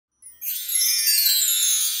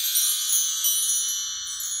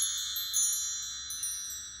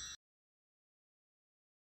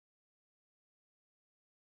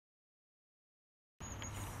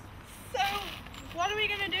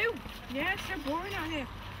Yeah, it's so boring out here.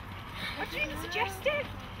 What do you even suggest it?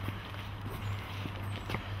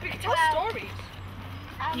 We can tell stories.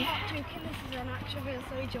 I'm not joking, this is an actual real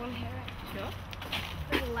story. Do you want to hear it? Sure.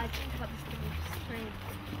 There's a legend about this stream.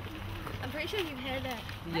 I'm pretty sure you've heard it.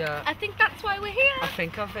 Yeah. I think that's why we're here. I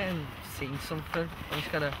think I've seen something. I'm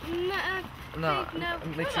just gonna. No,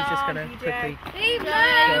 I'm literally just gonna quickly. Babe, Go.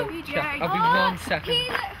 no. I'll be 1 second.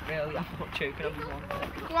 Really, I'm not joking. I'll be 1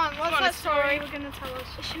 second. Go on, what's that story We're going to tell us.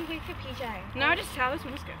 Should we wait for PJ? No, just tell us,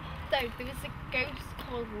 let's go. So, there was a ghost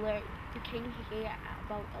called Lou who came here at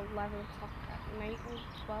about 11 o'clock at night, or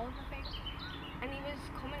 12 I think. And he was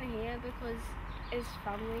coming here because his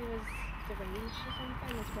family was deranged or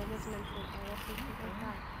something. His mum was mental ill or something like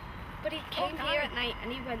that. But he came here at night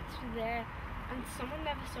and he went through there. And someone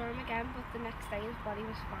never saw him again, but the next day his body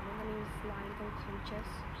was found and he was lying unconscious.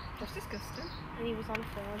 That's disgusting. And he was on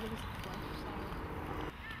floor and there was blood.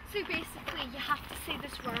 So basically you have to say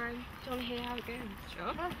this rhyme. Do you want to hear how it goes?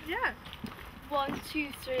 Sure. Yeah. 1,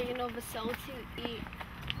 2, 3, another soul to eat.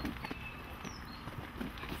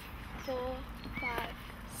 4, 5,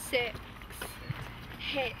 6,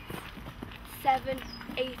 hit. 7,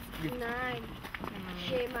 8, 9.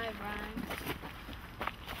 Hear my rhyme.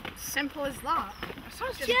 Simple as that. That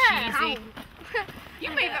sounds just Yeah. cheesy. You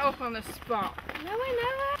made that up on the spot. No, I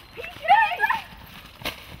know it. PJ!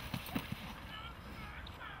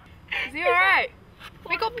 Is he alright?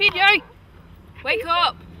 Wake up, PJ! Wake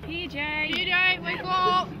up! PJ! PJ, wake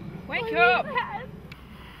up! Wake up!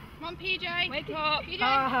 Come on, PJ! Wake up! PJ!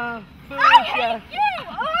 I hate you!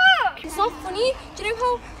 Oh! It's so funny. Do you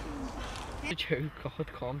know how... Joe, God,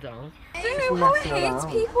 calm down. Do you know how it hates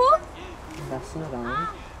people? Messing around.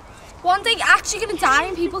 One day you're actually going to die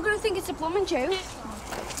and people are going to think it's a blooming joke.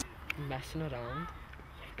 Messing around.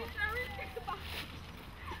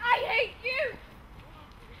 I hate you!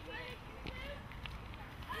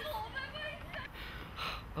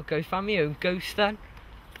 I'll go find my own ghost then.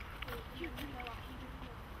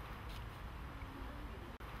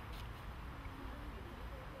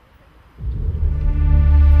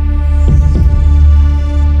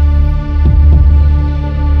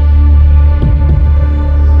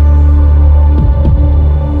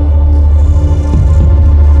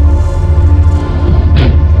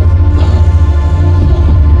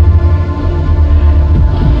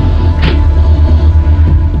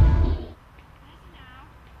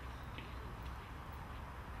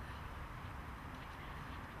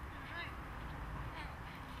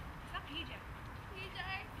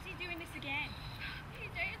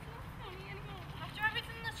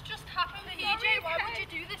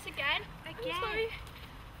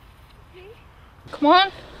 Come on!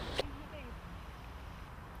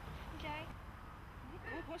 Okay.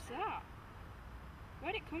 Oh, what's that?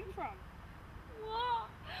 Where'd it come from? What?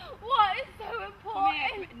 What is so Come important?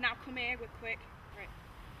 here, now come here, we're quick. Right.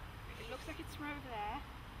 It looks like it's from over there.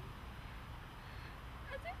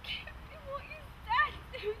 I don't care what you said.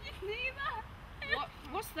 You just need that.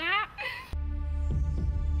 What's that?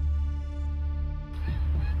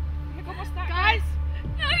 Oh my God, what's that? Guys!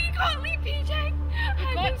 No, you can't leave PJ.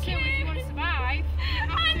 You've got to if you want to survive.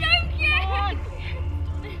 I don't care. Come on.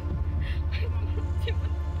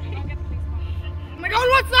 I'll get the police car. Oh my God,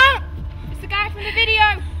 what's that? It's the guy from the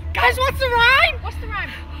video. Guys, what's the rhyme? What's the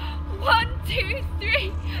rhyme? 1, 2, 3.